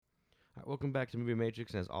Welcome back to Movie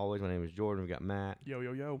Matrix. And as always, my name is Jordan. We've got Matt. Yo,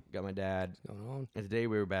 yo, yo. Got my dad. What's going on? And today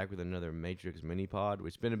we're back with another Matrix mini pod.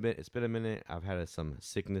 It's been a minute. I've had some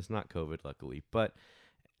sickness, not COVID, luckily, but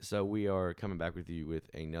so we are coming back with you with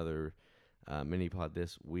another mini pod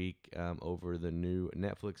this week over the new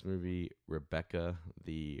Netflix movie Rebecca,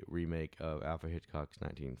 the remake of Alfred Hitchcock's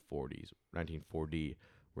 1940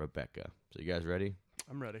 Rebecca. So you guys ready?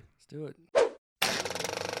 I'm ready. Let's do it.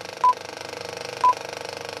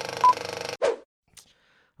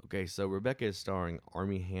 Okay, so Rebecca is starring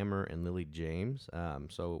Armie Hammer and Lily James.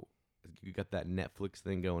 So you got that Netflix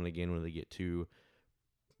thing going again when they get to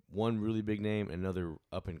one really big name and another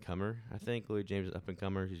up and comer. I think Lily James is up and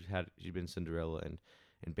comer. She's been Cinderella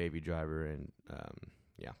and Baby Driver and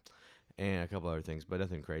and a couple other things, but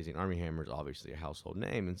nothing crazy. And Armie Hammer is obviously a household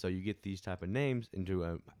name, and so you get these type of names into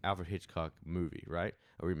a Alfred Hitchcock movie, right?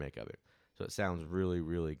 A remake of it. So it sounds really,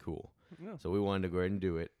 really cool. Yeah. So we wanted to go ahead and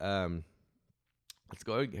do it. Let's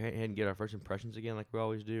go ahead and get our first impressions again, like we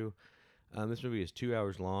always do. This movie is 2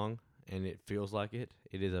 hours long, and it feels like it.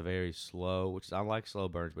 It is a very slow, which I like slow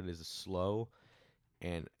burns, but it is a slow,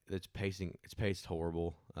 and it's paced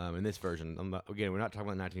horrible. In this version, we're not talking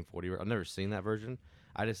about 1940. I've never seen that version.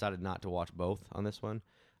 I decided not to watch both on this one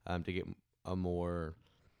to get a more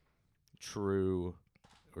true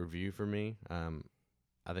review for me.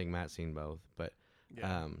 I think Matt's seen both, but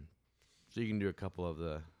Yeah. so you can do a couple of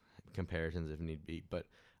the comparisons if need be, but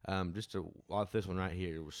just to off this one right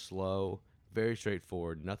here, it was slow, very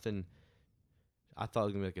straightforward. Nothing. I thought it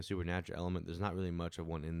was gonna be like a supernatural element. There's not really much of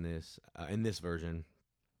one in this version.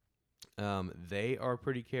 They are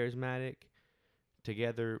pretty charismatic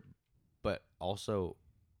together, but also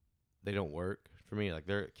they don't work for me. Like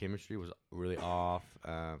their chemistry was really off.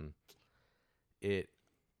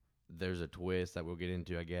 There's a twist that we'll get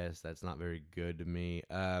into. I guess that's not very good to me.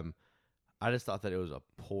 I just thought that it was a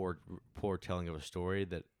poor telling of a story.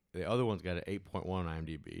 That the other one's got an 8.1 on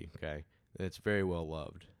IMDb. Okay, and it's very well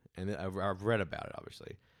loved, and I've read about it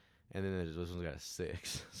obviously, and then this one's got a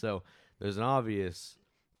 6. So there's an obvious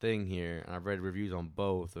thing here, and I've read reviews on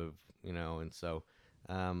both of and so,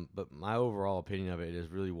 but my overall opinion of it is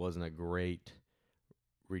really wasn't a great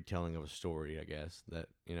retelling of a story. I guess that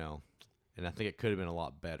and I think it could have been a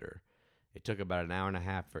lot better. It took about an hour and a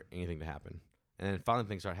half for anything to happen. And then finally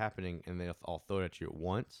things start happening, and they all throw it at you at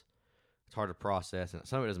once. It's hard to process, and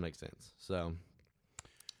some of it doesn't make sense. So,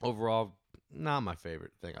 overall, not my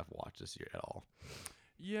favorite thing I've watched this year at all.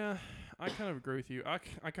 Yeah, I kind of agree with you. I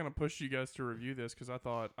kind of pushed you guys to review this because I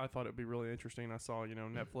thought it'd be really interesting. I saw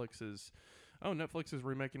Netflix is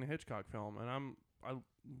remaking a Hitchcock film, and I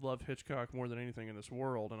love Hitchcock more than anything in this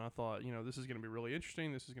world, and I thought this is going to be really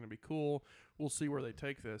interesting. This is going to be cool. We'll see where they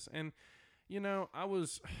take this, and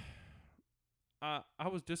I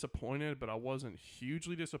was disappointed, but I wasn't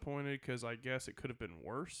hugely disappointed because I guess it could have been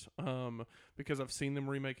worse. Because I've seen them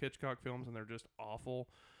remake Hitchcock films and they're just awful.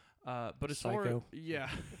 But as Psycho.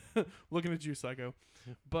 looking at you, Psycho.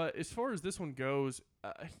 But as far as this one goes,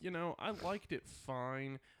 I liked it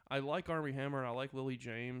fine. I like Armie Hammer and I like Lily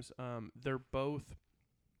James. They're both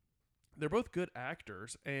good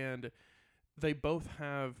actors, and they both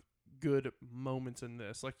have good moments in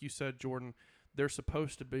this. Like you said, Jordan, they're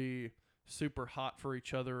supposed to be super hot for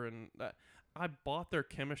each other, and I bought their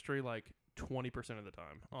chemistry like 20% of the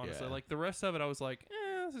time, honestly. Yeah. Like the rest of it I was like,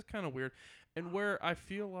 this is kind of weird. And where I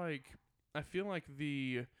feel like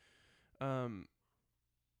the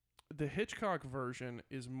Hitchcock version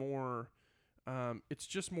is more it's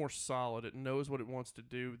just more solid. It knows what it wants to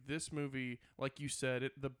do. This movie, like you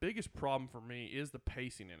said, the biggest problem for me is the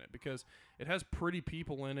pacing in it, because it has pretty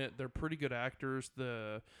people in it. They're pretty good actors.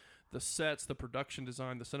 The sets, the production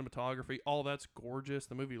design, the cinematography, all that's gorgeous.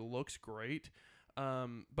 The movie looks great.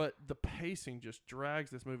 But the pacing just drags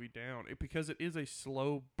this movie down because it is a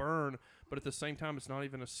slow burn, but at the same time, it's not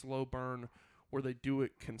even a slow burn where they do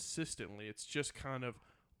it consistently. It's just kind of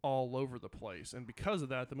all over the place. And because of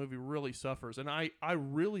that, the movie really suffers. And I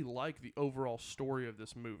really like the overall story of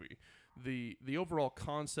this movie. The overall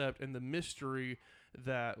concept and the mystery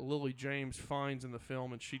that Lily James finds in the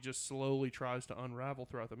film, and she just slowly tries to unravel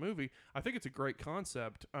throughout the movie. I think it's a great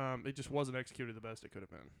concept. It just wasn't executed the best it could have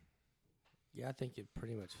been. Yeah, I think it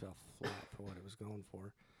pretty much fell flat for what it was going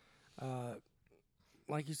for.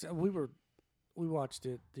 Like you said, we watched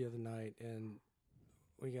it the other night, and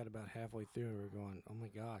we got about halfway through, and we were going, oh my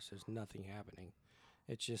gosh, there's nothing happening.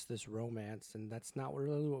 It's just this romance, and that's not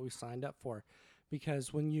really what we signed up for.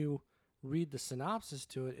 Because when you read the synopsis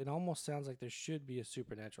to it, it almost sounds like there should be a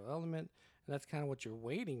supernatural element, and that's kind of what you're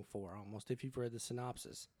waiting for almost if you've read the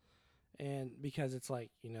synopsis. And because it's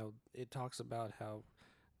like, it talks about how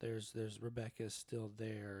There's Rebecca's still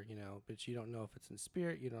there, but you don't know if it's in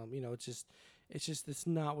spirit. It's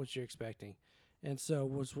not what you're expecting. And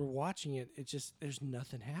so as we're watching it, there's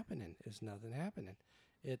nothing happening. There's nothing happening.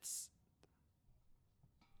 I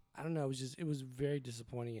don't know. It was very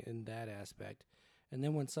disappointing in that aspect. And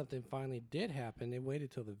then when something finally did happen, they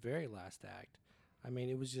waited till the very last act. I mean,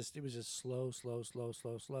 it was just slow.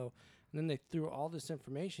 And then they threw all this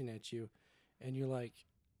information at you, and you're like,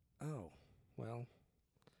 oh, well,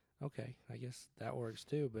 okay, I guess that works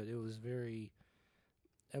too. But it was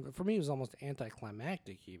for me, it was almost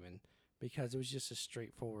anticlimactic even, because it was just a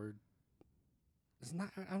straightforward. I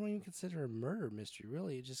don't even consider it a murder mystery,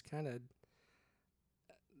 really. It just kind of,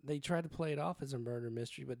 they tried to play it off as a murder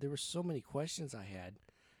mystery, but there were so many questions I had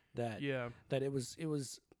that it was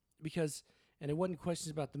because, and it wasn't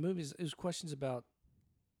questions about the movies, it was questions about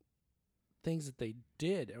things that they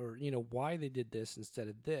did, or why they did this instead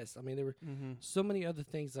of this. I mean, there were so many other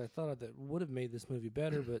things that I thought of that would have made this movie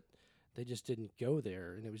better, but they just didn't go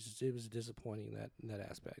there, and it was disappointing in that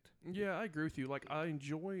aspect. Yeah, I agree with you. Like, I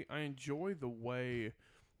enjoy the way,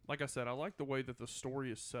 like I said, I like the way that the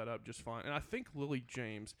story is set up just fine, and I think Lily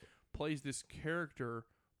James plays this character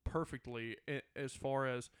perfectly. As far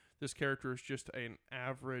as this character is just an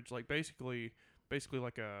average, like basically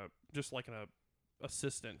like an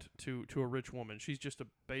assistant to a rich woman. She's just a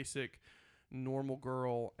basic normal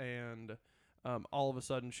girl, and all of a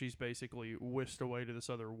sudden she's basically whisked away to this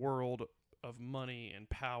other world of money and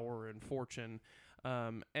power and fortune.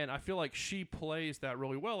 And I feel like she plays that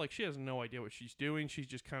really well. Like, she has no idea what she's doing. She's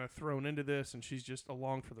just kind of thrown into this, and she's just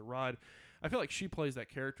along for the ride. I feel like she plays that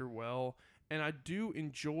character well, and I do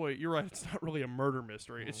enjoy. You're right. It's not really a murder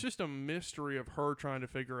mystery. It's just a mystery of her trying to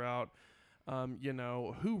figure out,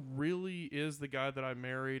 who really is the guy that I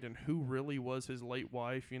married, and who really was his late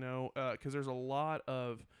wife. Because there's a lot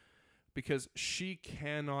of, because she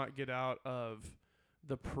cannot get out of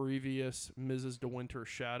the previous Mrs. De Winter's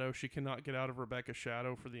shadow. She cannot get out of Rebecca's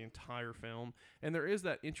shadow for the entire film. And there is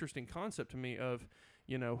that interesting concept to me of,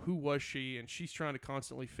 who was she? And she's trying to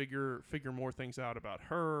constantly figure more things out about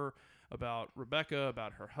her, about Rebecca,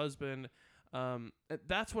 about her husband.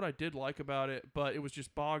 That's what I did like about it, but it was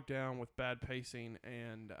just bogged down with bad pacing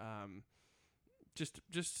and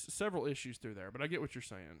just several issues through there. But I get what you're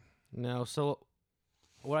saying. No, so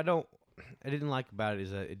what I didn't like about it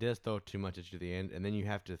is that it does throw too much at you at the end, and then you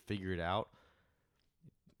have to figure it out.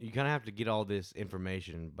 You kind of have to get all this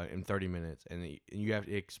information in 30 minutes, and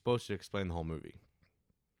it's supposed to explain the whole movie.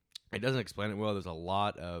 It doesn't explain it well. There's a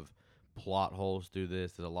lot of plot holes through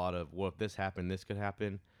this. There's a lot of, well, if this happened, this could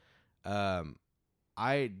happen.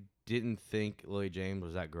 I didn't think Lily James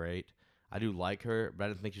was that great. I do like her, but I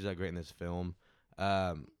didn't think she was that great in this film.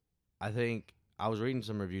 I think I was reading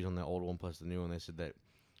some reviews on the old one plus the new one. They said that,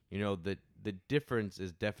 the difference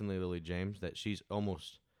is definitely Lily James, that she's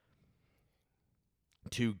almost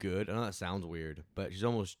too good. I know that sounds weird, but she's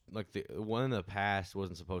almost like the one in the past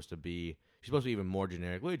wasn't supposed to be. She's supposed to be even more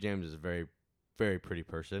generic. Lily James is a very, very pretty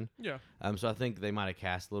person. Yeah. So I think they might have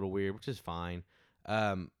cast a little weird, which is fine.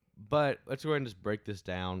 But let's go ahead and just break this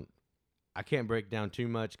down. I can't break down too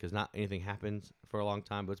much because not anything happens for a long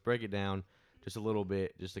time. But let's break it down just a little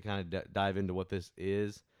bit, just to kind of dive into what this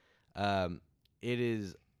is.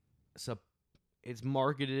 It's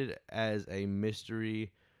marketed as a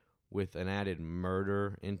mystery with an added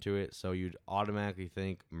murder into it, so you'd automatically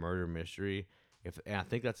think murder mystery. And I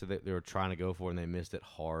think that's what they were trying to go for, and they missed it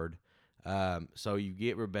hard. So you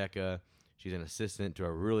get Rebecca. She's an assistant to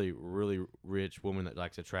a really, really rich woman that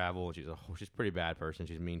likes to travel. She's a pretty bad person.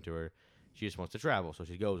 She's mean to her. She just wants to travel, so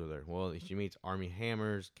she goes with her. Well, she meets Armie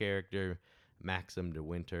Hammer's character, Maxim De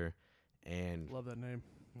Winter, and love that name.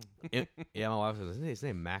 Yeah, my wife says, "Isn't his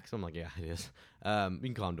name Maxim?" I'm like, yeah, it is. You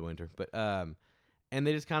can call him De Winter, but and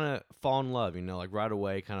they just kind of fall in love, like right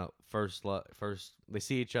away. Kind of first they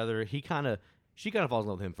see each other. She kind of falls in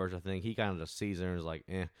love with him first. I think he kind of just sees her and is like,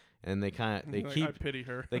 eh. And they keep I pity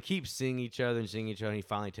her. They keep seeing each other, and he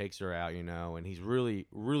finally takes her out, and he's really,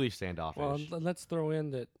 really standoffish. Well, let's throw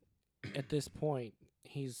in that at this point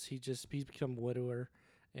he's become a widower,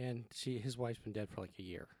 and his wife's been dead for like a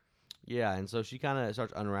year. Yeah, and so she kind of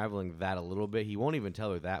starts unraveling that a little bit. He won't even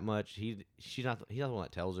tell her that much. He's not the one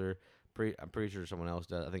that tells her. I'm pretty sure someone else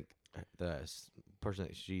does. I think the person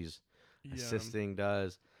that she's assisting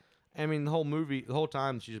does. I mean, the whole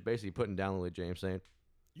time she's just basically putting down Lily James, saying,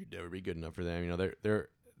 "You'd never be good enough for them."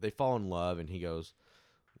 They fall in love, and he goes,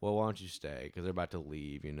 "Well, why don't you stay? Because they're about to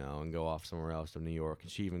leave, and go off somewhere else to New York."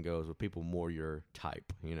 And she even goes with people more your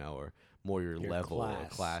type, or more your level or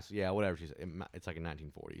class. Yeah, whatever she said. It's like in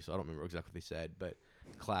 1940, so I don't remember exactly what they said, but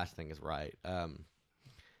the class thing is right. And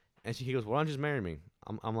he goes, "Well, why don't you just marry me?"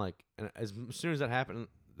 I'm like, and as soon as that happened,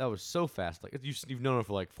 that was so fast. Like you've known her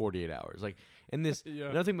for like 48 hours. Like, and this Yeah.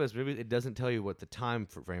 another thing about this movie, it doesn't tell you what the time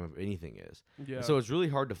frame of anything is. Yeah. So it's really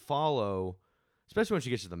hard to follow, especially when she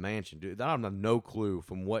gets to the mansion. Dude, I have no clue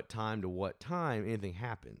from what time to what time anything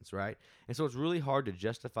happens, right? And so it's really hard to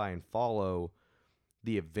justify and follow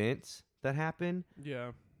the events that happen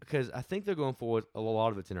Yeah. because I think they're going for a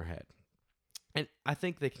lot of it's in her head. And I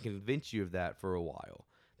think they can convince you of that for a while.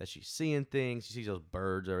 That she's seeing things, she sees those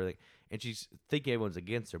birds, everything, and she's thinking everyone's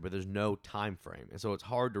against her, but there's no time frame. And so it's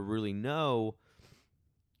hard to really know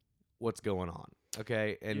what's going on.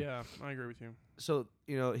 Okay? And yeah, I agree with you. so,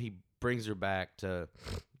 he brings her back to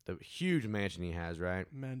the huge mansion he has, right?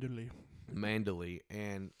 Mandalay.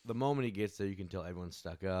 And the moment he gets there, you can tell everyone's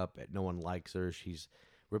stuck up. No one likes her.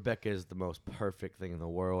 Rebecca is the most perfect thing in the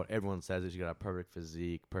world. Everyone says that she's got a perfect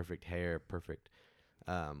physique, perfect hair, perfect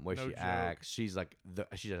way No she joke. acts. She's like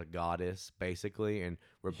she's a goddess basically, and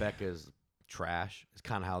Rebecca's trash. It's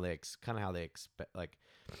kind of how they expect like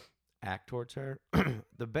act towards her.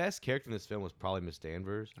 The best character in this film was probably Miss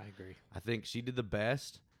Danvers. I agree. I think she did the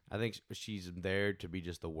best. I think she's there to be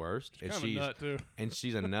just the worst, Kind of a nut too. and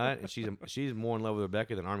she's a nut, and she's more in love with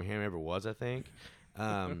Rebecca than Armie Hammer ever was. I think.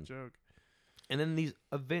 No joke. And then these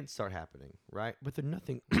events start happening, right? But they're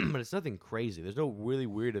nothing. But it's nothing crazy. There's no really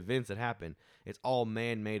weird events that happen. It's all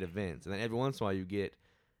man-made events. And then every once in a while, you get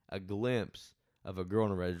a glimpse of a girl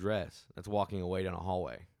in a red dress that's walking away down a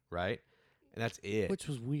hallway, right? And that's it. Which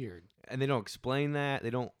was weird. And they don't explain that.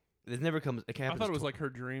 They don't. It never comes. It I happens thought it was like her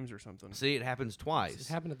dreams or something. See, it happens twice. It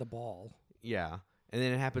happened at the ball. Yeah, and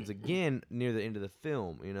then it happens again near the end of the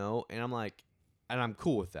film. And I'm like. And I'm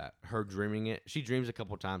cool with that. Her dreaming it. She dreams a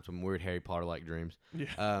couple times some weird Harry Potter-like dreams.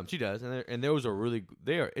 Yeah. She does. And there was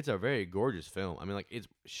it's a very gorgeous film. I mean, like, it's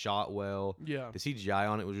shot well. Yeah. The CGI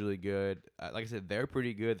on it was really good. Like I said, they're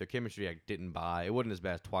pretty good. Their chemistry I didn't buy. It wasn't as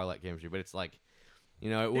bad as Twilight chemistry, but it's like,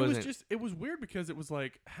 It was weird because it was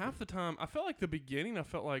like half the time I felt like the beginning I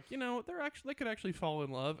felt like, they could actually fall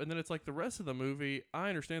in love, and then it's like the rest of the movie, I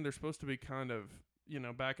understand they're supposed to be kind of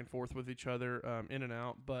back and forth with each other, in and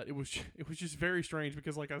out. But it was just very strange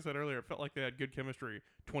because, like I said earlier, it felt like they had good chemistry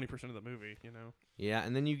 20% of the movie. Yeah,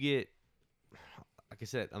 and then you get, like I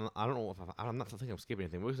said, I don't know if I'm not thinking I'm skipping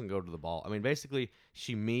anything. We're just gonna go to the ball. I mean, basically,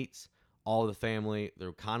 she meets all the family.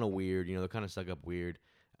 They're kind of weird. They're kind of stuck up weird.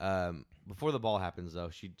 Before the ball happens, though,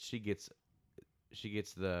 she gets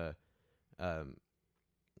the,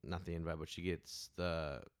 not the invite, but she gets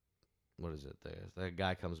the. What is it? The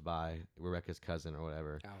guy comes by, Rebecca's cousin or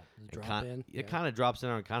whatever. Drop in. It kind of drops in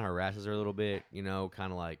on her and kind of harasses her a little bit,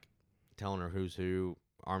 kind of like telling her who's who.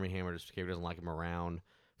 Armie Hammer just doesn't like him around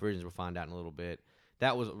for reasons we'll find out in a little bit.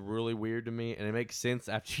 That was really weird to me, and it makes sense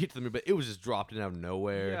after you get to the movie, but it was just dropped in out of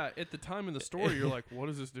nowhere. Yeah, at the time in the story, you're like, what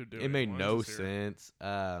is this dude doing? It made Why no is this here? sense.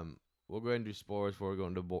 We'll go ahead and do spoilers before we go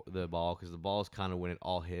into the ball, because the ball is kind of when it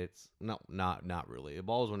all hits. No, not really. The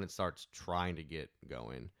ball is when it starts trying to get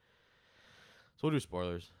going. So we'll do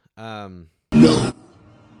spoilers. No.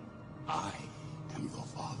 I am your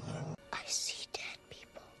father. I see dead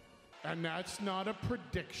people. And that's not a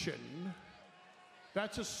prediction.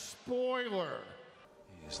 That's a spoiler.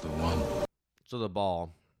 He's the one. So the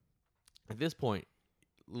ball. At this point,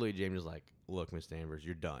 Lily James is like, "Look, Miss Danvers,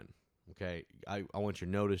 you're done. Okay, I want your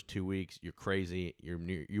notice. 2 weeks. You're crazy.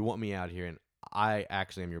 You want me out here, and I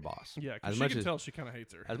actually am your boss. Yeah, because she can tell she kind of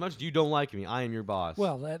hates her. As much as you don't like me, I am your boss.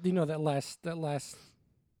 Well, that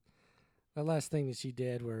last thing that she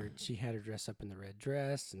did, where she had her dress up in the red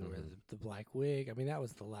dress and wear the black wig. I mean, that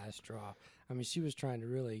was the last straw. I mean, she was trying to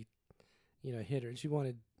really, hit her. And she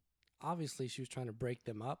was trying to break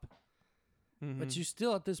them up. Mm-hmm. But you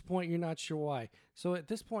still, at this point, you're not sure why. So at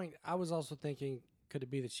this point, I was also thinking, could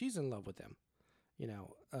it be that she's in love with him?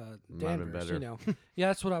 Danvers, better. Yeah,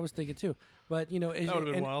 that's what I was thinking too. But, that would have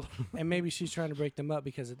been wild. and maybe she's trying to break them up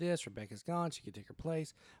because of this. Rebecca's gone. She could take her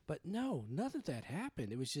place. But no, none of that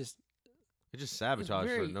happened. It was just... It just sabotaged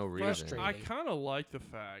for very no reason. frustrating. I kind of like the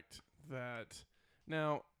fact that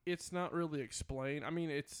now it's not really explained. I mean,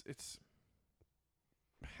 it's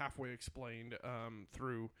halfway explained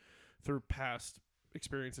through past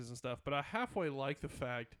experiences and stuff. But I halfway like the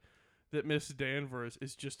fact that Miss Danvers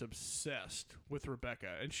is just obsessed with Rebecca,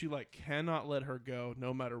 and she cannot let her go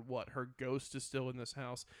no matter what. Her ghost is still in this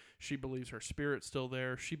house. She believes her spirit's still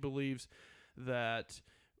there. She believes that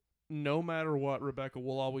no matter what, Rebecca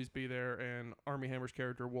will always be there, and Armie Hammer's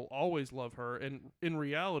character will always love her. And in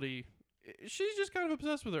reality, she's just kind of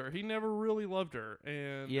obsessed with her. He never really loved her,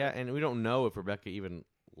 and Yeah, and we don't know if Rebecca even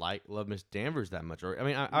loved Miss Danvers that much. Or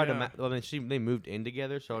they moved in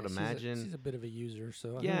together, so I would imagine she's a bit of a user.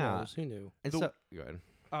 So Yeah. who knows? Who knew? And The- so go ahead.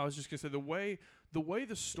 I was just gonna say the way the way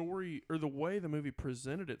the story or the way the movie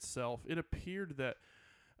presented itself, it appeared that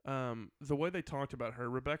the way they talked about her,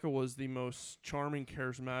 Rebecca was the most charming,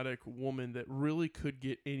 charismatic woman that really could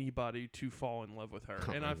get anybody to fall in love with her.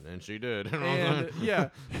 And she did. And yeah,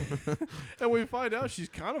 and we find out she's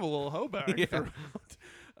kind of a little hoebag. Yeah.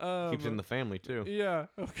 throughout. Keeps it in the family too. Yeah,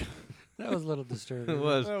 okay. That was a little disturbing. It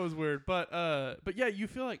was. That was weird, but yeah, you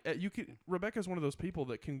feel like you could. Rebecca's one of those people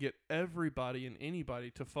that can get everybody and anybody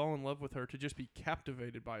to fall in love with her, to just be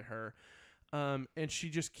captivated by her, and she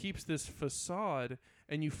just keeps this facade.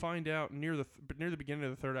 And you find out near the beginning of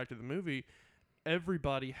the third act of the movie,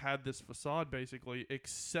 everybody had this facade basically,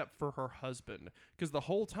 except for her husband, because the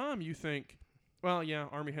whole time you think, well, yeah,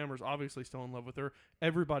 Armie Hammer's obviously still in love with her.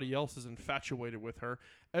 Everybody else is infatuated with her.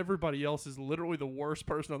 Everybody else is literally the worst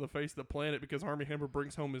person on the face of the planet because Armie Hammer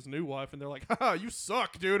brings home his new wife, and they're like, haha, you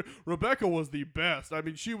suck, dude. Rebecca was the best. I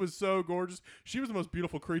mean, she was so gorgeous. She was the most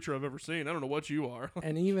beautiful creature I've ever seen. I don't know what you are.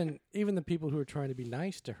 And even the people who were trying to be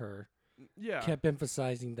nice to her Yeah. kept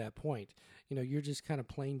emphasizing that point. You know, you're just kind of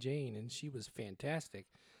plain Jane, and she was fantastic.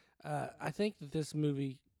 I think that this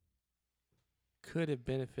movie could have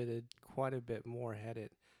benefited quite a bit more had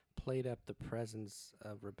it played up the presence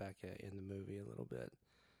of Rebecca in the movie a little bit.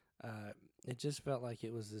 It just felt like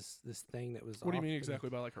it was this thing that was. What do you mean off-putting. exactly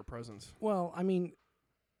by like her presence? Well, I mean,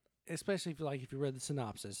 especially if you read the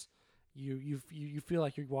synopsis, you feel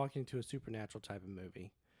like you're walking into a supernatural type of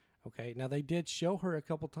movie. Okay, now they did show her a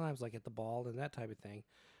couple times, like at the ball and that type of thing,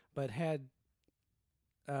 but had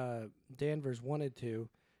Danvers wanted to,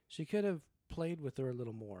 she could have played with her a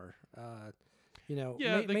little more. You know,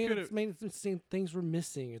 Yeah, they made could've- it seem things were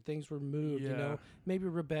missing or things were moved. You Yeah. know, maybe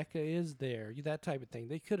Rebecca is there, that type of thing.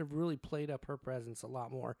 They could have really played up her presence a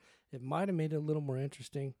lot more. It might have made it a little more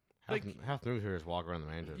interesting. Half the movie here is walk around the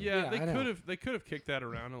mansion. Yeah, Yeah, I know. they could have kicked that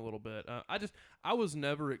around a little bit. I was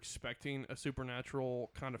never expecting a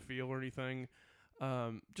supernatural kind of feel or anything,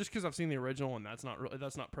 just because I've seen the original and that's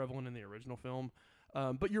not prevalent in the original film.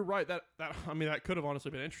 But you're right that could have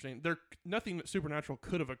honestly been interesting. Nothing supernatural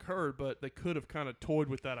could have occurred, but they could have kind of toyed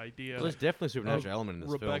with that idea. Well, there's definitely a supernatural element in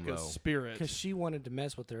this Rebecca's film, though. spirit, Because she wanted to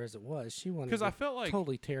mess with her as it was. She wanted 'Cause to I felt like-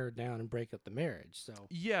 totally tear her down and break up the marriage. So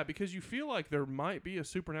yeah, because you feel like there might be a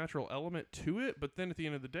supernatural element to it, but then at the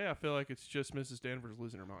end of the day, I feel like it's just Mrs. Danvers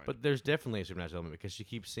losing her mind. But there's definitely a supernatural element because she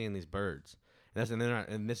keeps seeing these birds,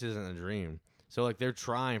 and this isn't a dream. So like they're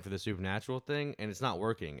trying for the supernatural thing, and it's not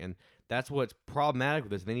working, and that's what's problematic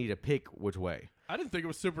with this. They need to pick which way. I didn't think it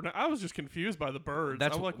was supernatural. I was just confused by the birds.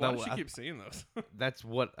 I'm like, why does she keep seeing those? That's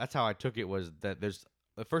how I took it, was that there's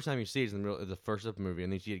the first time you see it is in the first of the movie,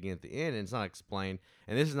 and then you see it again at the end, and it's not explained.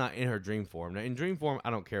 And this is not in her dream form. Now, in dream form, I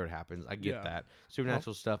don't care what happens. I get Yeah. that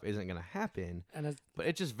supernatural stuff isn't going to happen, and but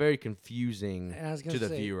it's just very confusing And I was to gonna the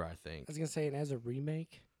say- viewer, I think. I was gonna say, and as a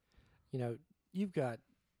remake, you know, you've got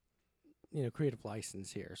creative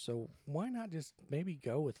license here. So why not just maybe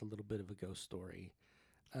go with a little bit of a ghost story?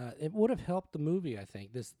 It would have helped the movie, I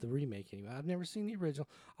think. The remake anyway. I've never seen the original.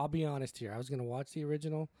 I'll be honest here. I was gonna watch the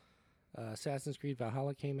original. Assassin's Creed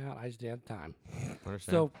Valhalla came out. I just didn't have time.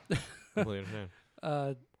 Understand? So, Completely understand.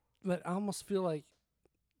 but I almost feel like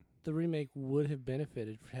the remake would have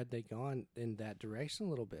benefited had they gone in that direction a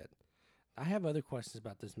little bit. I have other questions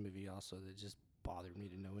about this movie also that just bothered me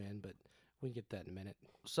to no end, but we can get that in a minute.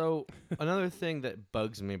 So another thing that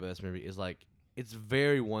bugs me about this movie is like it's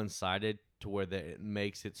very one-sided to where that it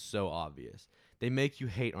makes it so obvious. They make you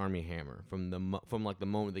hate Armie Hammer from the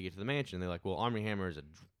moment they get to the mansion. They're like, well, Armie Hammer is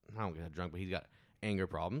I don't get drunk, but he's got anger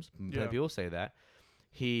problems. Plenty Yeah. of people say that.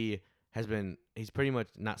 He's pretty much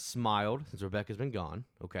not smiled since Rebecca's been gone.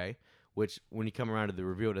 Okay, which when you come around to the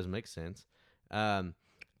reveal, doesn't make sense. And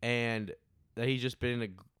that he's just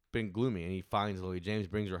been gloomy, and he finds Lily James,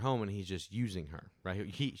 brings her home, and he's just using her. Right?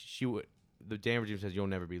 The Danvers team says you'll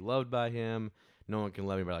never be loved by him. No one can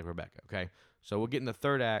love anybody like Rebecca. Okay, so we'll get in the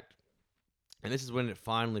third act, and this is when it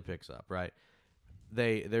finally picks up. Right?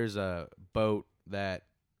 There's a boat that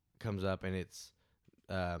comes up, and it's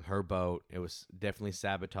her boat. It was definitely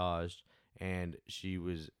sabotaged, and she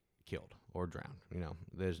was killed or drowned.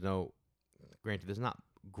 There's not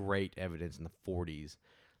great evidence in the 40s.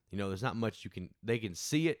 There's not much they can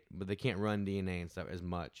see it, but they can't run DNA and stuff as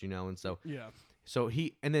much, and so Yeah.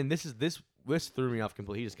 this threw me off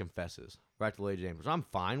completely. He just confesses right to Lily James, which I'm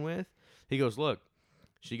fine with. He goes, look,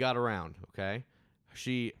 she got around, okay?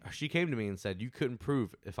 She came to me and said, you couldn't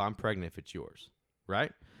prove if I'm pregnant if it's yours,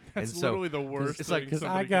 right? That's and so literally the worst. it's like- thing Because I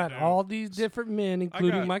somebody got could do. all these different men,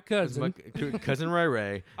 including got- my cousin. cousin Ray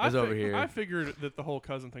Ray is over here. I figured that the whole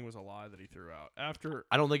cousin thing was a lie that he threw out. After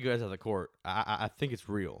I don't think you guys have the court. I think it's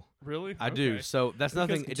real. really, I do. Okay. So that's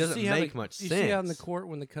nothing. Did It you doesn't see how make the- much you sense. see how in the court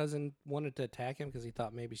when the cousin wanted to attack him because he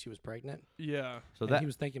thought maybe she was pregnant? Yeah, So And that he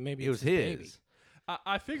was thinking maybe it was it's his baby. his.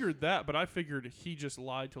 I figured that, but I figured he just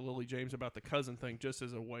lied to Lily James about the cousin thing just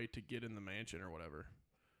as a way to get in the mansion or whatever.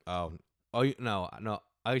 Oh, no.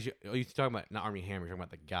 I was you talking about not Army Hammer? You're talking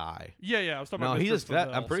about the guy. Yeah, I was talking No, about. he Mr. just. I'm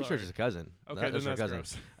Fidel, pretty sure sorry. it's his cousin. Okay, That's then her that's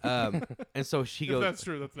cousin. gross. And so she If goes. that's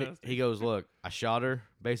true, that's nasty. He goes, look, I shot her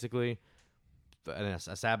basically, and I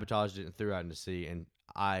sabotaged it and threw it out into sea. And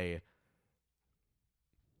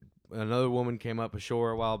another woman came up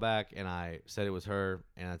ashore a while back, and I said it was her,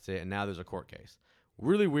 and that's it. And now there's a court case.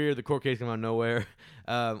 Really weird. The court case came out of nowhere,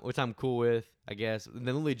 which I'm cool with, I guess. And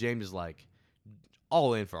then Lily James is like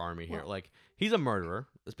all in for Army here. Like, he's a murderer.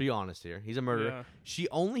 Let's be honest here. He's a murderer. Yeah. She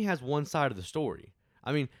only has one side of the story.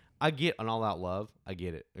 I mean, I get an all-out love. I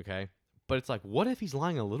get it, okay? But it's like, what if he's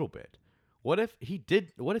lying a little bit? What if he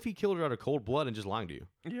killed her out of cold blood and just lying to you?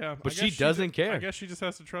 Yeah, But I she guess doesn't ju- care. I guess she just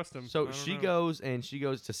has to trust him. I So don't she know.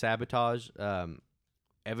 goes to sabotage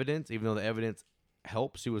evidence, even though the evidence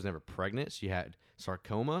helps. She was never pregnant. She had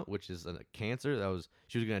sarcoma, which is a cancer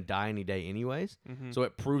she was going to die any day anyways. Mhm. So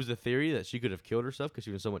it proves the theory that she could have killed herself because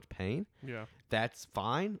she was in so much pain. Yeah, That's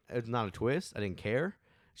fine. It's not a twist. I didn't care.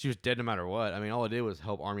 She was dead no matter what. I mean, all it did was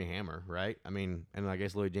help Army Hammer, right? I mean, and I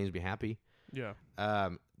guess Lily James would be happy. yeah.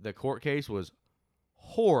 The court case was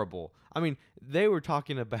horrible. I mean, they were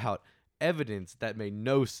talking about evidence that made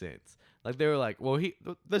no sense. Like, they were like, well,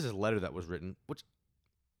 there's this letter that was written, which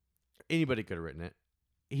anybody could have written it.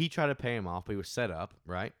 He tried to pay him off, but he was set up,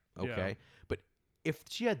 right? Okay. Yeah. But if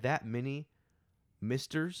she had that many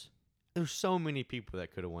misters, there's so many people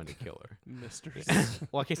that could have wanted to kill her. Misters.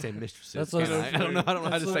 Well, I can't say mistresses. That's can what I? I don't know. I don't know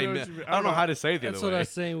how that's to what say. I know. I don't know how to say it the That's other what way. I was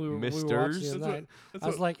saying. We were watching the Misters? other night. That's I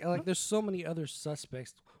was what- like, there's so many other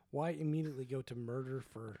suspects. Why immediately go to murder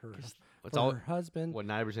for her, It's for all her husband? what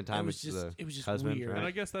 90% of the time was it's just- the it was just husband, weird. right? And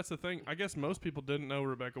I guess that's the thing. I guess most people didn't know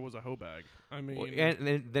Rebecca was a hoe bag. I mean, Well,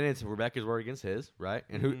 and then it's Rebecca's word against his, right?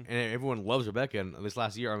 And Mhm. and everyone loves Rebecca. And this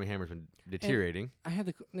last year, Army Hammer's been deteriorating. I had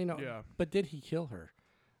the, Yeah. But did he kill her?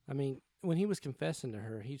 I mean, when he was confessing to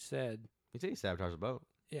her, he said, He said he sabotaged the boat.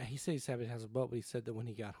 yeah, he said he sabotaged the boat, but he said that when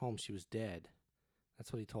he got home, she was dead.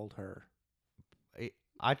 That's what he told her.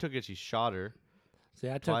 I took it she shot her See,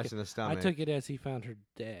 I took twice it. in the I stomach. took it as he found her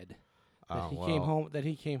dead. That Oh, he well. came home. That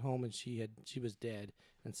he came home and she was dead,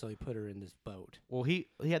 and so he put her in this boat. Well, he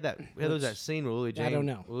had that. There was that Which- scene where Lily James. I don't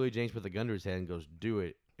know. Lily James put the gun to his head and goes, "Do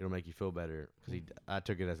it. It'll make you feel better." Because I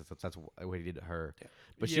took it as that's what he did to her.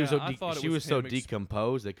 But she was Yeah, so I thought it she was was so him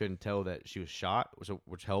decomposed they couldn't tell that she was shot,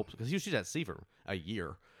 which helps because she's at sea for a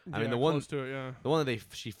year. I mean, yeah, the one close to it, yeah. The one that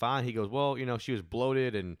she found, he goes, well, she was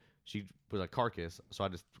bloated and she was a carcass, so I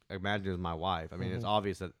just imagined it was my wife. I mean, it's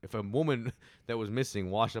obvious that if a woman that was missing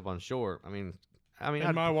washed up on shore, I mean,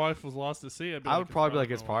 And my wife was lost to sea. I would probably be like,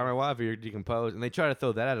 it's probably my wife, or you're decomposed. And they try to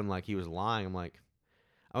throw that at him like he was lying. I'm like,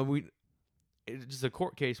 the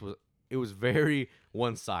court case was very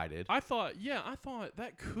one-sided. I thought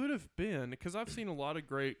that could have been, because I've seen a lot of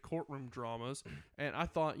great courtroom dramas, and I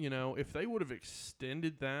thought, if they would have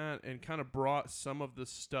extended that and kind of brought some of the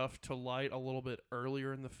stuff to light a little bit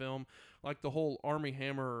earlier in the film, like the whole Army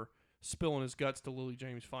Hammer spilling his guts to Lily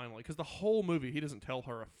James finally, because the whole movie he doesn't tell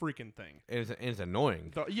her a freaking thing. And it's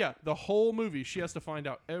annoying. The whole movie she has to find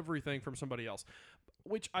out everything from somebody else.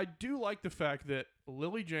 Which I do like the fact that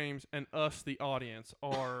Lily James and us, the audience,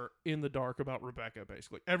 are in the dark about Rebecca,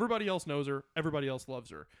 basically. Everybody else knows her. Everybody else loves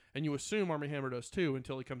her. And you assume Armie Hammer does too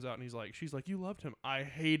until he comes out and she's like, you loved him. I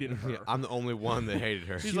hated her. Yeah, I'm the only one that hated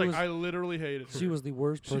her. He's She like, was- I literally hated her. She was the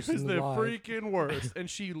worst She person was the alive. freaking worst. And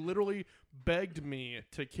she literally begged me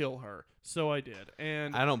to kill her. So I did.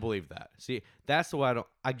 And I don't believe that. See, that's why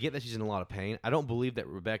I get that she's in a lot of pain. I don't believe that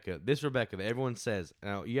this Rebecca that everyone says.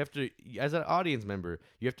 Now, you have to, as an audience member,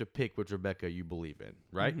 you have to pick which Rebecca you believe in,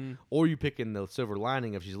 right? Mm-hmm. Or you pick in the silver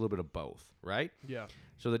lining of she's a little bit of both, right? yeah.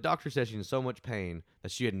 So the doctor says she's in so much pain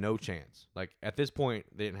that she had no chance. Like at this point,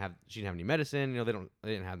 she didn't have any medicine. They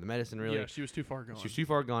didn't have the medicine really. Yeah, she was too far gone. She was too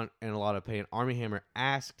far gone and in a lot of pain. Armie Hammer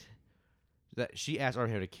asked Armie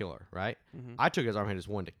Hammer to kill her, right? Mm-hmm. I took it as Armie Hammer just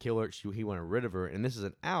wanted to kill her. He wanted rid of her, and this is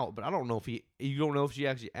an out. But I don't know if you don't know if she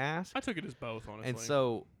actually asked. I took it as both, honestly. And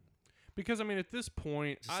so, because, at this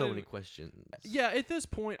point... so many questions. Yeah, at this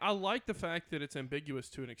point, I like the fact that it's ambiguous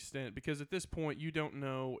to an extent, because at this point, you don't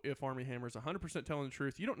know if Armie Hammer is 100% telling the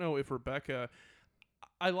truth. You don't know if Rebecca...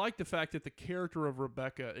 I like the fact that the character of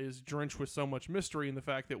Rebecca is drenched with so much mystery, and the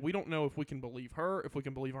fact that we don't know if we can believe her, if we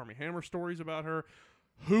can believe Armie Hammer stories about her,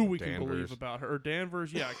 who we can believe Danvers. about her. Or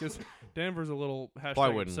Danvers, yeah, because Danvers a little Probably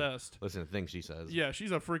hashtag wouldn't obsessed. listen to things she says. Yeah,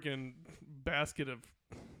 she's a freaking basket of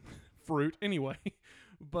fruit. Anyway,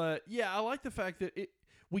 but yeah, I like the fact that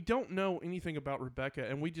we don't know anything about Rebecca,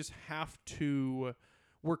 and we just have to.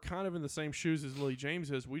 We're kind of in the same shoes as Lily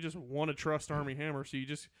James is. We just want to trust Armie Hammer, so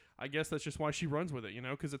I guess that's just why she runs with it,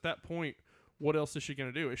 because at that point, what else is she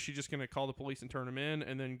going to do? Is she just going to call the police and turn him in,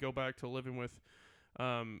 and then go back to living with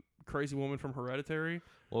crazy woman from Hereditary,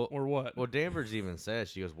 or what? Well, Danvers even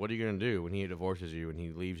says, she goes, "What are you going to do when he divorces you and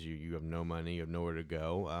he leaves you? You have no money, you have nowhere to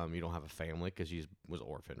go. You don't have a family because she was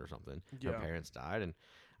orphaned or something. Her Yeah. parents died, and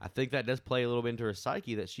I think that does play a little bit into her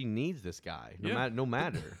psyche that she needs this guy, Yeah. no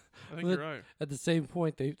matter." I think Well, you're right. At the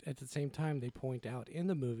same time, they point out in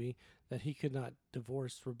the movie that he could not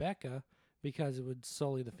divorce Rebecca because it would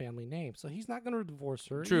sully the family name. So he's not going to divorce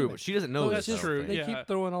her. True, either. but she doesn't know So this. it's that's just- I don't true. think. They Yeah. keep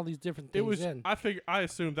throwing all these different It things was. in. I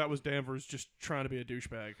assumed that was Danvers just trying to be a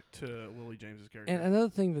douchebag to Lily James's character. And another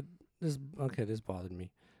thing that this bothered me.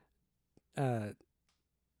 What's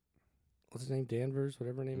his name? Danvers,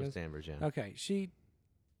 whatever her name Miss is. Danvers, yeah. Okay, she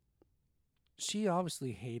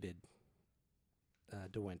obviously hated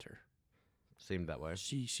DeWinter. Seemed that way.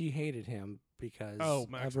 She hated him because Oh, of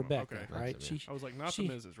Maximum, Rebecca, okay. right? Maximum, She I was like, not she-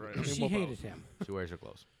 the Mrs. Right? I mean, she well, hated both. him. She wears her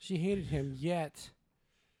clothes. She hated him, yet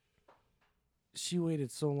she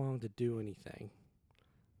waited so long to do anything.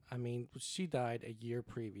 I mean, she died a year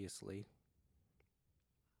previously.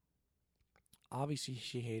 Obviously,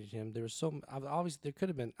 she hated him. There was obviously there could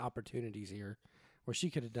have been opportunities here where she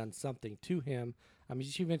could have done something to him. I mean,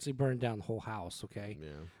 she eventually burned down the whole house, okay? Yeah.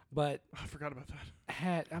 But I forgot about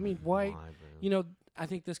that. why? Bro. I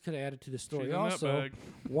think this could have added to the She's story in that also. bag.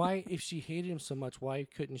 Why, if she hated him so much, why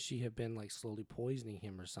couldn't she have been like slowly poisoning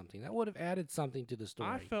him or something? That would have added something to the story.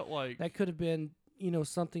 I felt like That could have been,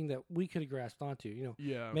 something that we could have grasped onto.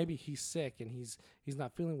 yeah. Maybe he's sick and he's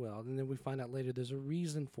not feeling well, and then we find out later there's a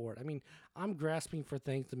reason for it. I mean, I'm grasping for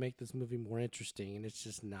things to make this movie more interesting, and it's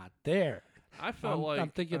just not there. I felt I'm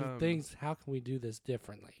thinking of um, things. How can we do this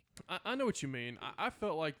differently? I know what you mean. I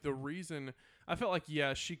felt like the reason. I felt like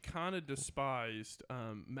she kind of despised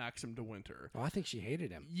Maxim de Winter. Oh, I think she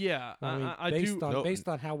hated him. Yeah, I mean, I based do. on No- based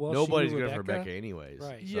on how well Nobody's she knew good for Rebecca. Rebecca anyways.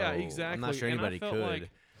 Right. Yeah, so exactly. I'm not sure And anybody could.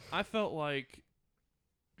 I felt like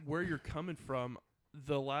where you're coming from,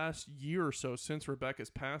 the last year or so since Rebecca's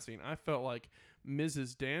passing, I felt like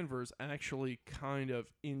Mrs. Danvers actually kind of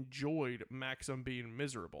enjoyed Maxim being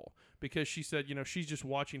miserable because she said, she's just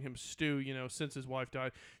watching him stew, since his wife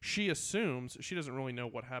died. She assumes, she doesn't really know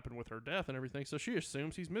what happened with her death and everything, so she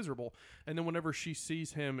assumes he's miserable. And then whenever she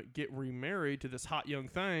sees him get remarried to this hot young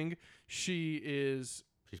thing, she's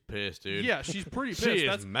pissed, dude. yeah, she's pretty pissed. She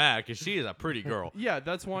That's is mad because she is a pretty girl. yeah,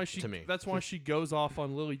 that's why she. To me. That's why she goes off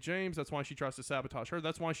on Lily James. That's why she tries to sabotage her.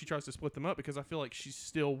 That's why she tries to split them up because I feel like she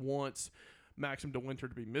still wants Maxim de Winter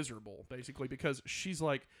to be miserable, basically, because she's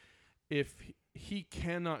like, if he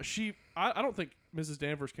cannot, I don't think Mrs.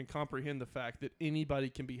 Danvers can comprehend the fact that anybody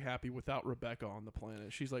can be happy without Rebecca on the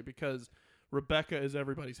planet. She's like, because Rebecca is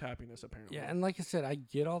everybody's happiness, apparently. Yeah, and like I said, I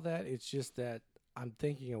get all that. It's just that I'm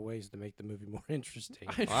thinking of ways to make the movie more interesting.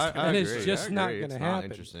 I understand. I And it's agree. just I not agree. gonna It's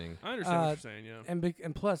happen. Interesting. I understand what Uh, you're saying. Yeah.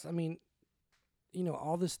 and plus, I mean,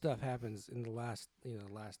 all this stuff happens in the last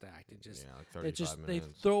act. It just Yeah, like 35 they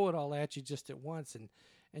minutes. throw it all at you just at once,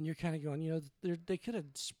 and you're kind of going, they could have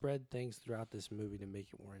spread things throughout this movie to make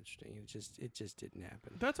it more interesting. It just didn't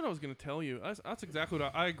happen. That's what I was going to tell you. That's exactly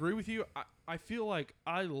what I agree with you. I feel like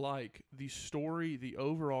I like the story, the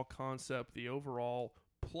overall concept, the overall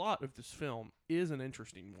plot of this film is an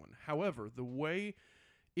interesting one. However, the way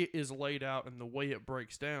it is laid out and the way it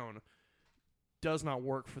breaks down does not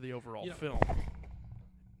work for the overall film.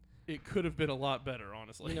 It could have been a lot better,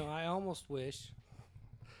 honestly. I almost wish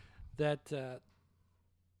that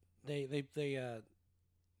they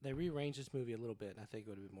rearranged this movie a little bit, and I think it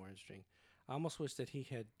would have been more interesting. I almost wish that he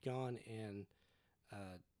had gone and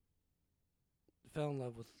fell in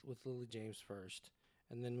love with Lily James first,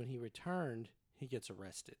 and then when he returned, he gets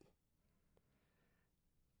arrested.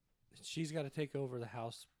 She's got to take over the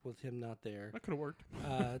house with him not there. That could have worked.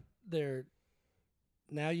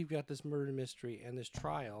 Now you've got this murder mystery and this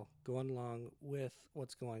trial going along with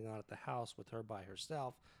what's going on at the house with her by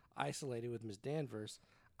herself, isolated with Miss Danvers.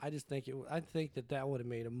 I think that would have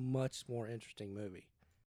made a much more interesting movie.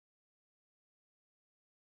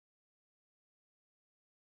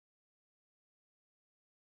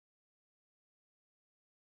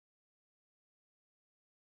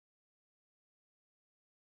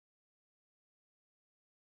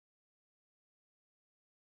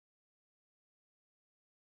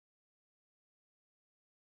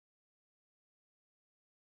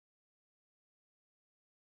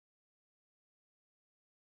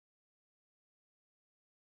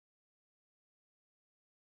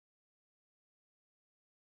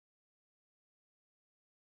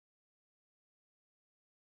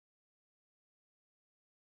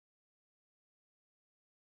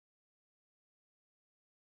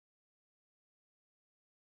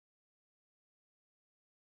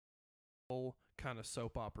 kind of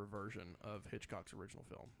soap opera version of Hitchcock's original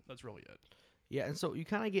film. That's really it. Yeah, and so you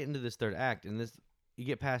kind of get into this third act, and you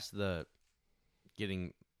get past the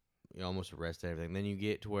getting almost arrested and everything. Then you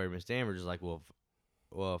get to where Miss Danvers is like, well,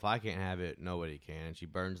 if I can't have it, nobody can. And she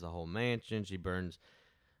burns the whole mansion. She burns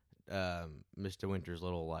Mr. Winter's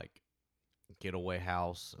little like getaway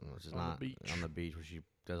house, which is not on the beach where she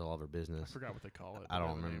does all of her business. I forgot what they call it. I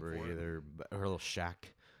don't remember either. But her little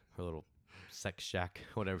shack, her little sex shack,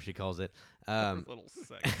 whatever she calls it. Little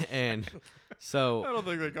sex. And so I don't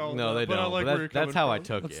think they call it. no, that, they but don't. I like But where you're that's coming how I from.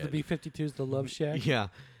 took What's it. the B-52's the Love Shack? Yeah.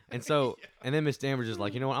 And so, and then Miss Danvers is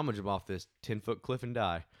like, you know what? I'm gonna jump off this 10-foot cliff and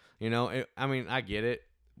die. I mean, I get it.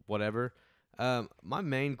 Whatever. My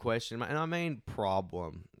main question, my main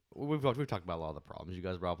problem. We've talked about a lot of the problems. You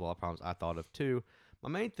guys brought up a lot of problems I thought of too. My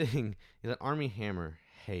main thing is that Armie Hammer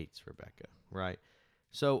hates Rebecca, right?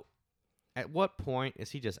 So, at what point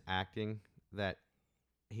is he just acting that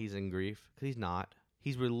he's in grief? Because he's not.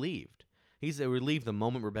 He's relieved. He's relieved the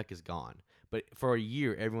moment Rebecca's gone. But for a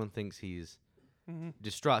year, everyone thinks he's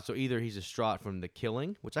distraught. So either he's distraught from the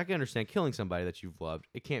killing, which I can understand, killing somebody that you've loved.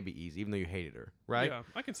 It can't be easy, even though you hated her, right? Yeah,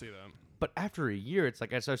 I can see that. But after a year, it's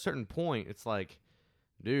like at a certain point, it's like,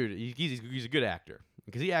 dude, he's a good actor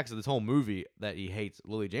because he acts in this whole movie that he hates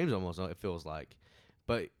Lily James almost. It feels like,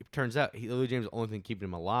 but it turns out Lily James is the only thing keeping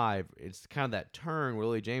him alive. It's kind of that turn where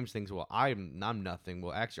Lily James thinks, well, I'm nothing.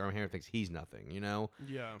 Well, actually, Armie Hammer thinks he's nothing.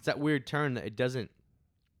 Yeah. It's that weird turn that it doesn't.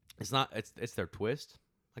 It's not. It's their twist,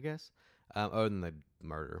 I guess. Other than the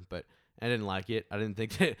murder, but I didn't like it. I didn't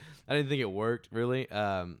think it worked really.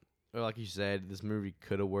 Like you said, this movie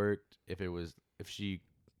could have worked if she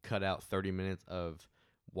cut out 30 minutes of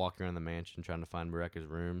walking around the mansion trying to find Rebecca's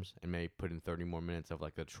rooms, and maybe put in 30 more minutes of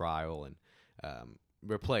like the trial and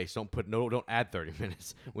replace. Don't add 30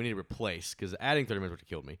 minutes. We need to replace because adding 30 minutes would have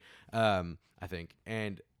killed me. I think,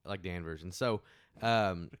 and like Danvers, and so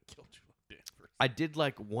Killed you like Danvers. I did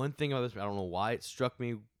like one thing about this. I don't know why it struck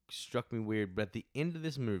me weird, but at the end of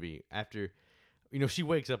this movie, after she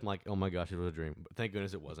wakes up and like, oh my gosh, it was a dream. But thank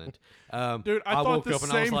goodness it wasn't. Dude, I thought woke the up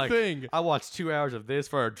and I was same like, thing. I watched 2 hours of this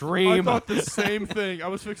for a I dream. thought the same thing. I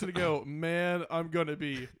was fixing to go, man, I'm gonna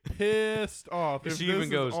be pissed off if She this even is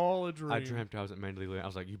goes, all a dream. I dreamt I was at Mandy Lee. I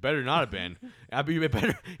was like, you better not have been.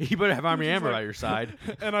 You better have Armie Hammer by your side.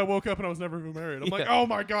 And I woke up and I was never even married. I'm like, Yeah. oh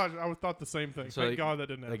my gosh, I thought the same thing. So Thank God that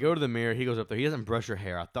didn't They happen. go to the mirror. He goes up there. He doesn't brush her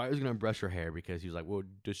hair. I thought he was gonna brush her hair because he was like, well,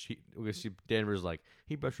 Danvers like,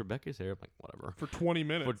 he brushed Rebecca's hair. I'm like, whatever. For 20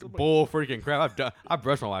 minutes. For I'm like, bull freaking crap. I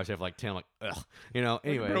brushed my wife's hair for like 10. I'm like, ugh. I can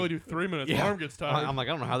Anyway. barely do 3 minutes. My Yeah. arm gets tired. I'm like,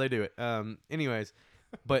 I don't know how they do it. Anyways,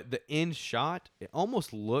 but the end shot, it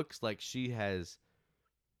almost looks like she has.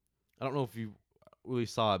 I don't know if you really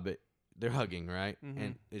saw it, but they're hugging, right? Mhm.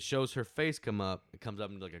 And it shows her face come up. It comes up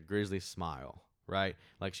into like a grisly smile, right?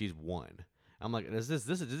 Like she's won. I'm like, does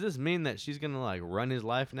this mean that she's gonna like run his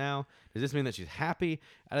life now? Does this mean that she's happy?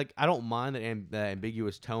 I don't mind that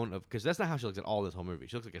ambiguous tone of, because that's not how she looks at all this whole movie.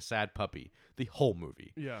 She looks like a sad puppy the whole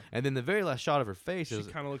movie. Yeah. And then the very last shot of her face She is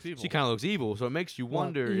kind of looks evil. she kind of looks evil, so it makes you Well,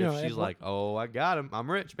 wonder you know, if she's at like, "Oh, I got him.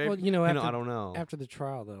 I'm rich, baby." Well, I after, don't know. After the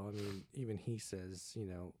trial, though, I mean, even he says,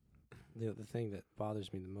 the thing that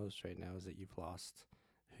bothers me the most right now is that you've lost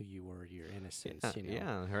who you were, your innocence.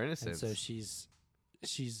 Yeah, her innocence. And so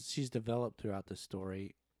she's developed throughout the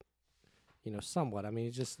story, somewhat. I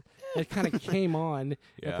mean, it kind of came on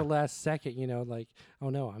at the last second, like, oh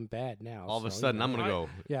no, I'm bad now. All of a So, sudden, I'm gonna go.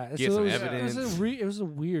 Yeah, get so some it was, evidence. It was a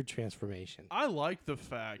weird transformation. I like the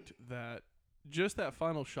fact that just that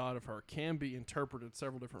final shot of her can be interpreted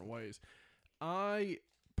several different ways. I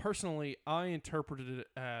interpreted it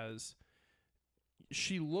as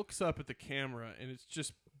she looks up at the camera and it's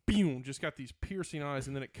just boom, just got these piercing eyes,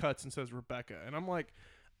 and then it cuts and says Rebecca. And I'm like,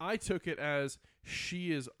 I took it as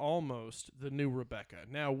she is almost the new Rebecca.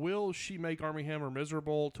 Now, will she make Armie Hammer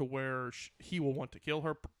miserable to where he will want to kill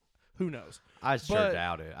her? Who knows? I sure But-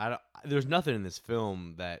 doubt it. There's nothing in this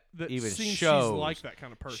film that even seems shows she's like that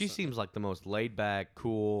kind of person. She seems like the most laid back,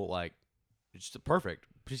 cool, like just perfect.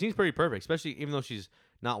 She seems pretty perfect, especially even though she's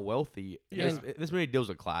not wealthy. Yeah. This movie deals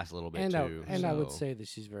with class a little bit And too. I would so- say that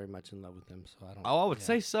she's very much in love with him. So I don't. Oh, I would yeah.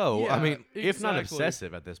 say so. Yeah, I mean, if not exactly.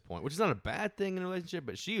 obsessive at this point, which is not a bad thing in a relationship,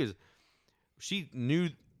 but she knew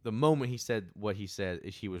the moment he said what he said,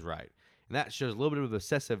 he was right. And that shows a little bit of an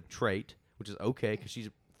obsessive trait, which is okay because she's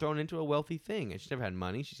thrown into a wealthy thing and she's never had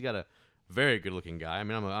money. She's got a very good looking guy. I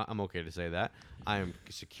mean, I'm okay to say that. I am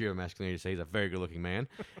secure masculinity to say he's a very good looking man.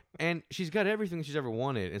 And she's got everything she's ever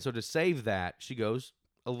wanted. And so to save that, she goes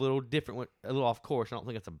a little different, a little off course. I don't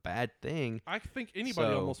think it's a bad thing. I think anybody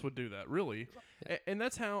So- almost would do that, really. And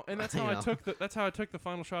that's how You I know. took the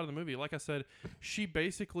final shot of the movie. Like I said, she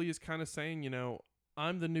basically is kind of saying,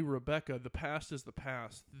 I'm the new Rebecca. The past is the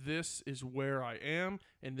past. This is where I am,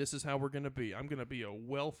 and this is how we're going to be. I'm going to be a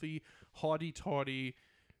wealthy, haughty-taughty,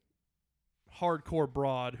 hardcore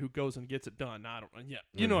broad who goes and gets it done. I don't. Yeah,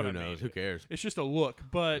 you know what Who I knows? mean. Who cares? It's just a look,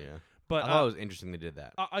 but Yeah. but I thought it was interesting they did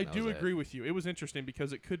that. I That do was it. agree with you. It was interesting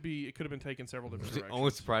because it could have been taken several different The directions.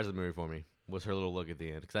 only surprise of the movie for me was her little look at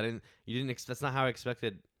the end because that's not how I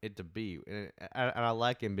expected it to be, and I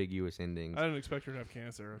like ambiguous endings. I didn't expect her to have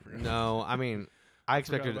cancer. I forgot. No, I mean, I forgot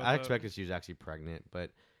expected about I that. expected she was actually pregnant,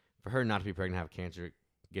 but for her not to be pregnant, have cancer,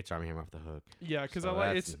 gets Armie Hammer off the hook. Yeah, because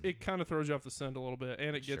So it kind of throws you off the scent a little bit,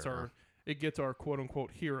 and it gets Sure. our quote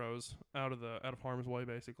unquote heroes out of harm's way,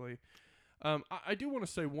 basically. I do want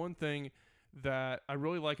to say one thing that I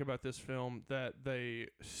really like about this film that they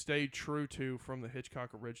stayed true to from the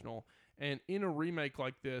Hitchcock original, and in a remake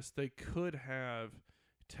like this, they could have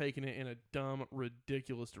taken it in a dumb,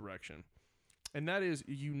 ridiculous direction, and that is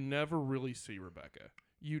you never really see Rebecca.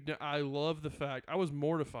 I love the fact I was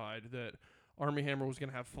mortified that Armie Hammer was going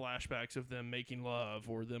to have flashbacks of them making love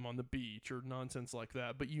or them on the beach or nonsense like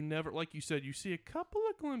that. But you never, like you said, you see a couple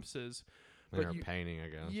of glimpses. And But her you- painting, I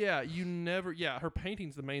guess. Yeah, you never, her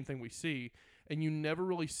painting's the main thing we see. And you never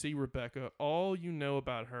really see Rebecca. All you know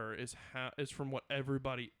about her is from what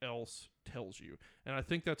everybody else tells you. And I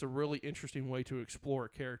think that's a really interesting way to explore a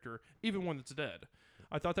character, even one that's dead.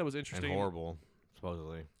 I thought that was And interesting. horrible,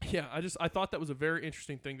 supposedly. Yeah, I thought that was a very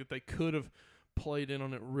interesting thing that they could have played in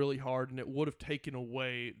on it really hard, and it would have taken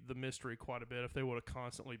away the mystery quite a bit if they would have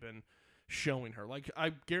constantly been showing her. Like I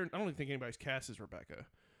don't even think anybody's cast as Rebecca,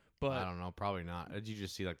 but I don't know, probably not. Did you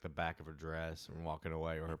just see like the back of her dress and walking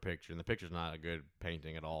away, or her picture? And the picture's not a good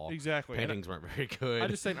painting at all. exactly. And Paintings weren't very good. I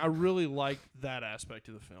just saying I really liked that aspect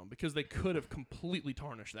of the film because they could have completely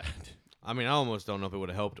tarnished that. I mean, I almost don't know if it would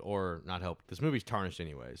have helped or not helped. This movie's tarnished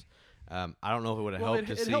anyways. I don't know if it would have helped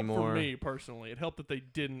to it see helped more. for me personally. It helped that they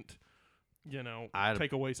didn't, I'd-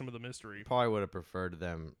 take away some of the mystery. Probably would have preferred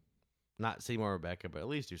them not see more Rebecca, but at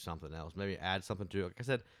least do something else. Maybe add something to it. Like I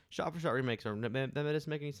said, shot for shot remakes that doesn't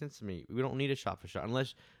make any sense to me. We don't need a shot for shot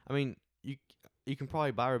unless you can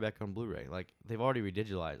probably buy Rebecca on Blu-ray. Like they've already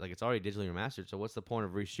redigitalized, like it's already digitally remastered. So what's the point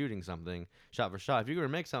of reshooting something shot for shot? If you're gonna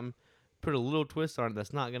make something, put a little twist on it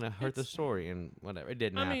that's not gonna hurt the story and whatever. It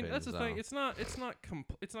didn't happen. I mean, that's the so. thing. It's not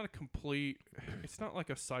a complete. It's not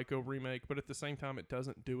like a Psycho remake, but at the same time, it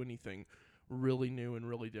doesn't do anything really new and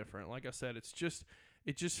really different. Like I said, it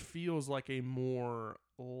just feels like a more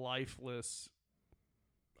lifeless,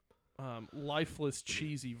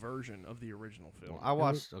 cheesy version of the original film. Well, I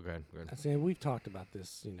watched. Okay, good. I say we've talked about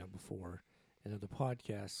this, before in other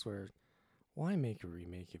podcasts. Where why make a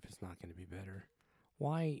remake if it's not going to be better?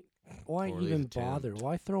 Why Or at even least bother? attempt.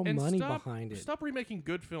 Why throw And money stop, behind it? Stop remaking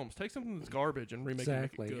good films. Take something that's garbage and remake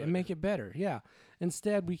Exactly, it. And make it good. and make it better. Yeah.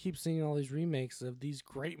 Instead, we keep seeing all these remakes of these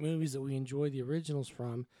great movies that we enjoy the originals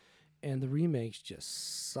from, and the remakes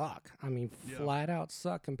just suck. I mean, Yeah. flat out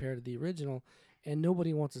suck compared to the original, and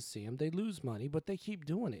nobody wants to see them. They lose money, but they keep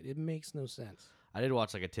doing it. It makes no sense. I did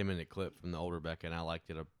watch like a 10-minute clip from the old Rebecca, and I liked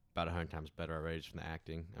it about 100 times better already just from the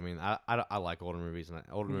acting. I mean, I like older movies, and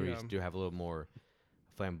older movies Yeah. do have a little more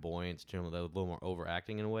flamboyance to them, a little more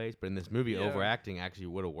overacting in ways. But in this movie, Yeah. overacting actually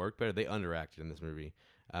would have worked better. They underacted in this movie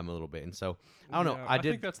a little bit, and so I don't know. Yeah, I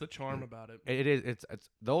think that's the charm about it. It is. It's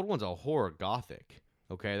the old one's a horror gothic.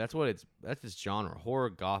 Okay, that's what it's. That's its genre, horror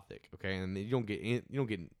gothic. Okay, and you don't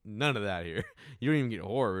get none of that here. You don't even get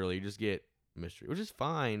horror really. You just get mystery, which is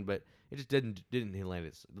fine, but it just didn't land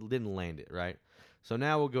it. Didn't land it right. So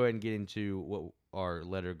now we'll go ahead and get into what our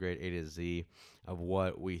letter grade A to Z of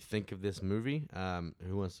what we think of this movie.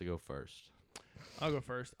 Who wants to go first? I'll go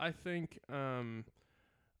first. I think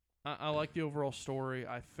I like the overall story.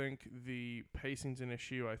 I think the pacing's an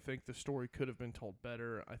issue. I think the story could have been told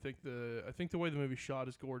better. I think the way the movie's shot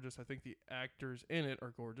is gorgeous. I think the actors in it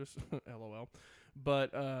are gorgeous. LOL.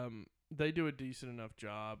 But they do a decent enough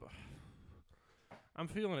job. I'm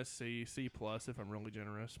feeling a C plus if I'm really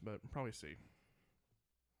generous, but probably C.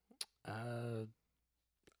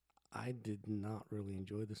 I did not really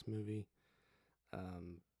enjoy this movie.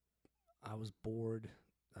 I was bored.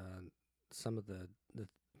 Some of the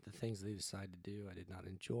things they decided to do, I did not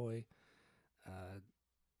enjoy.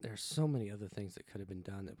 There's so many other things that could have been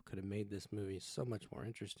done that could have made this movie so much more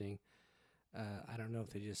interesting. I don't know if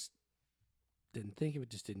they just didn't think of it,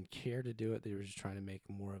 just didn't care to do it. They were just trying to make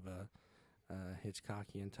more of a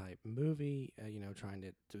Hitchcockian type movie, trying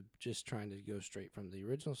to go straight from the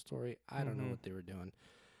original story. I don't know what they were doing.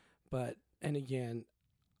 But, and again,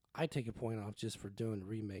 I take a point off just for doing a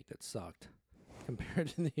remake that sucked compared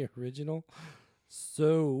to the original.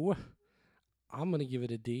 So I'm going to give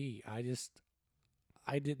it a D. I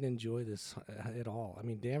didn't enjoy this at all. I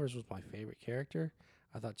mean, Danvers was my favorite character.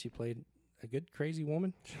 I thought she played a good crazy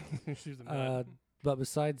woman. She was a nut. But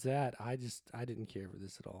besides that, I didn't care for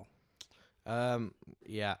this at all.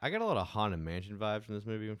 Yeah, I got a lot of Haunted Mansion vibes from this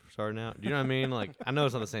movie from starting out. Do you know what I mean? Like, I know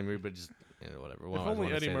it's not the same movie, but just whatever. If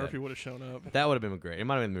only Eddie Murphy would have shown up. That would have been great. It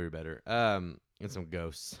might have made the movie better. And some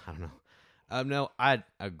ghosts. I don't know. No, I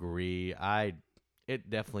agree. It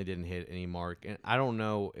definitely didn't hit any mark, and I don't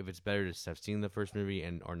know if it's better to have seen the first movie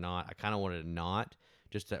or not. I kind of wanted to not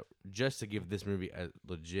just to give this movie a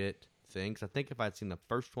legit thing. Because I think if I'd seen the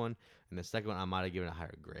first one and the second one, I might have given it a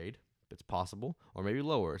higher grade. It's possible, or maybe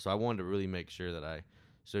lower. So I wanted to really make sure that I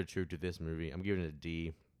stood true to this movie. I'm giving it a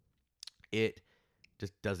D. It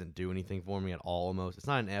just doesn't do anything for me at all. Almost, it's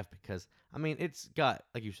not an F because I mean it's got,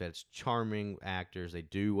 like you said, it's charming actors. They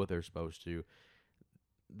do what they're supposed to.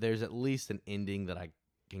 There's at least an ending that I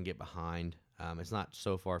can get behind. It's not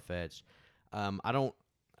so far fetched. I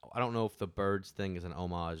don't know if the birds thing is an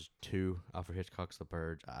homage to Alfred Hitchcock's The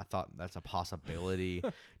Birds. I thought that's a possibility.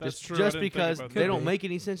 That's just true. Just I didn't think because about they that. don't make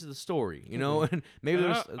any sense of the story, you know. And maybe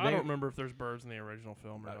And there's. I don't remember if there's birds in the original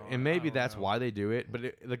film or not. And maybe I don't that's know. why they do it. But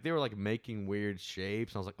like they were like making weird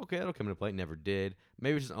shapes. And I was like, okay, that'll come into play. Never did.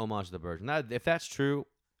 Maybe it's just an homage to the birds. And if that's true,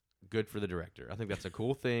 good for the director. I think that's a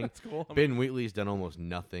cool thing. That's cool. I mean, Ben Wheatley's done almost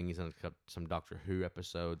nothing. He's done some Doctor Who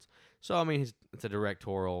episodes. So I mean, it's a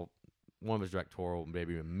directorial. One of his directorial,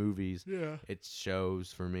 maybe even movies. yeah. It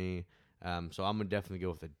shows for me. So I'm gonna definitely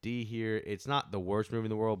go with a D here. It's not the worst movie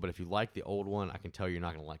in the world, but if you like the old one, I can tell you're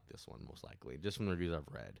not gonna like this one most likely, just from the reviews I've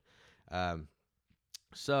read.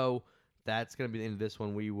 So that's gonna be the end of this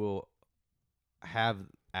one. We will have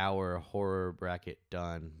our horror bracket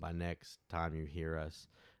done by next time you hear us.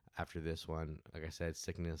 After this one, like I said,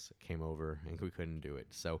 sickness came over and we couldn't do it.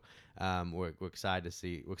 So we're excited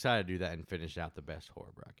to do that and finish out the best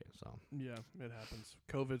horror bracket. So Yeah, it happens.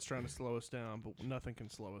 COVID's trying to slow us down, but nothing can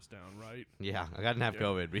slow us down, right? yeah, I didn't have Yeah.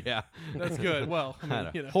 COVID, but yeah, That's good. Well, I I had mean,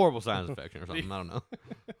 a you know, horrible sinus infection or something. I don't know.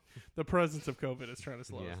 the presence of COVID is trying to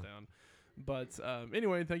slow us Yeah. down. But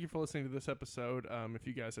anyway, thank you for listening to this episode. If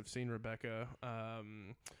you guys have seen Rebecca,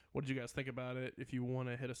 what did you guys think about it? If you want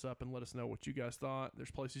to hit us up and let us know what you guys thought, there's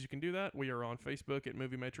places you can do that. We are on Facebook at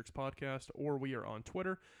Movie Matrix Podcast, or we are on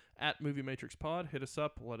Twitter at Movie Matrix Pod. Hit us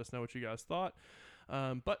up. Let us know what you guys thought.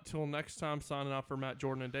 But till next time, signing off for Matt,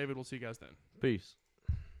 Jordan, and David. We'll see you guys then. Peace.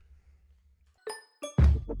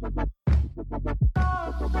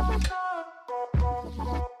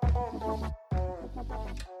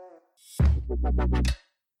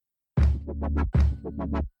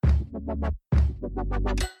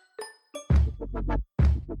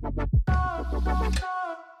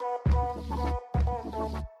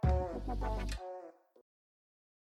 Thank you.